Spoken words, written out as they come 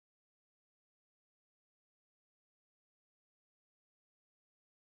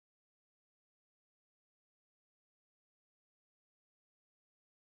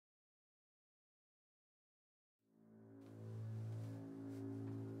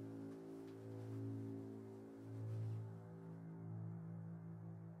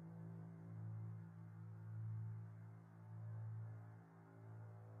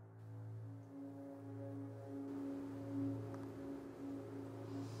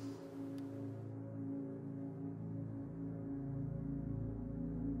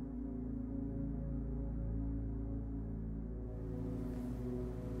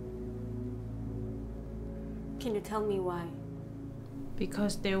Can you tell me why?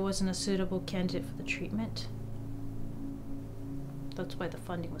 Because there wasn't a suitable candidate for the treatment. That's why the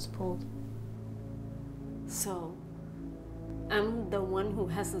funding was pulled. So, I'm the one who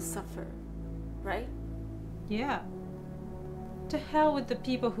has to suffer, right? Yeah. To hell with the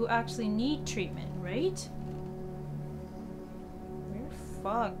people who actually need treatment, right? We're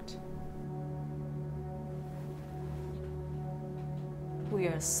fucked. We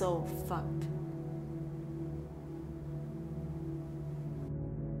are so fucked.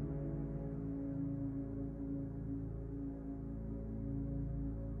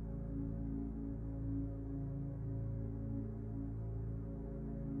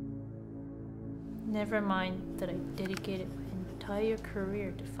 Never mind that I dedicated my entire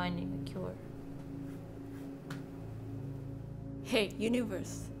career to finding a cure. Hey,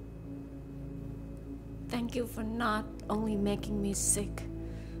 universe. Thank you for not only making me sick,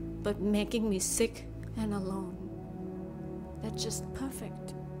 but making me sick and alone. That's just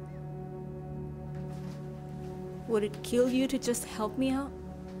perfect. Would it kill you to just help me out?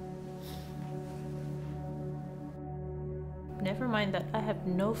 Never mind that I have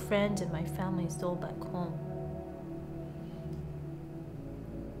no friends and my family is still back home.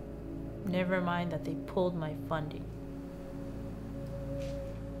 Never mind that they pulled my funding.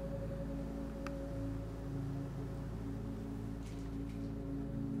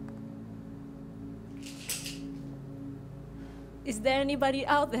 Is there anybody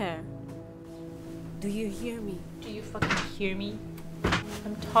out there? Do you hear me? Do you fucking hear me?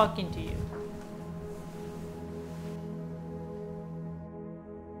 I'm talking to you.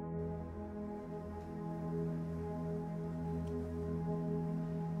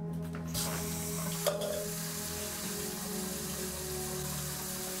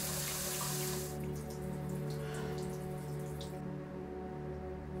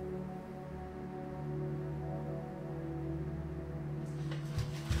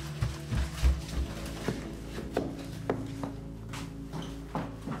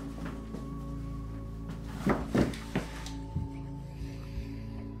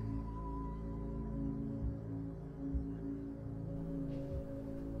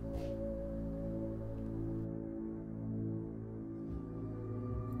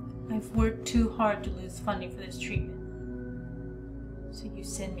 I've worked too hard to lose funding for this treatment. So you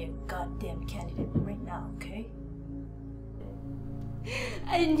send me a goddamn candidate right now, okay?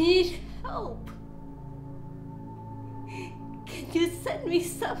 I need help. Can you send me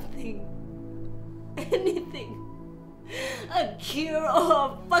something? Anything. A cure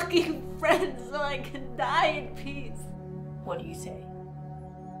or a fucking friend so I can die in peace. What do you say?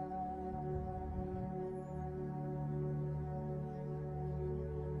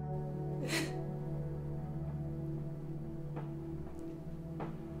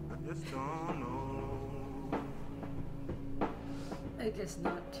 I guess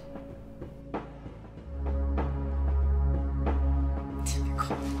not.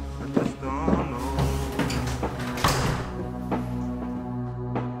 Typical. I just don't know.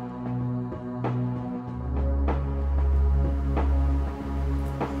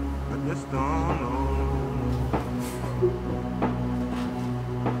 I just don't know.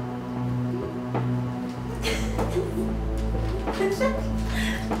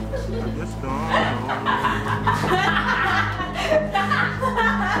 I just don't know.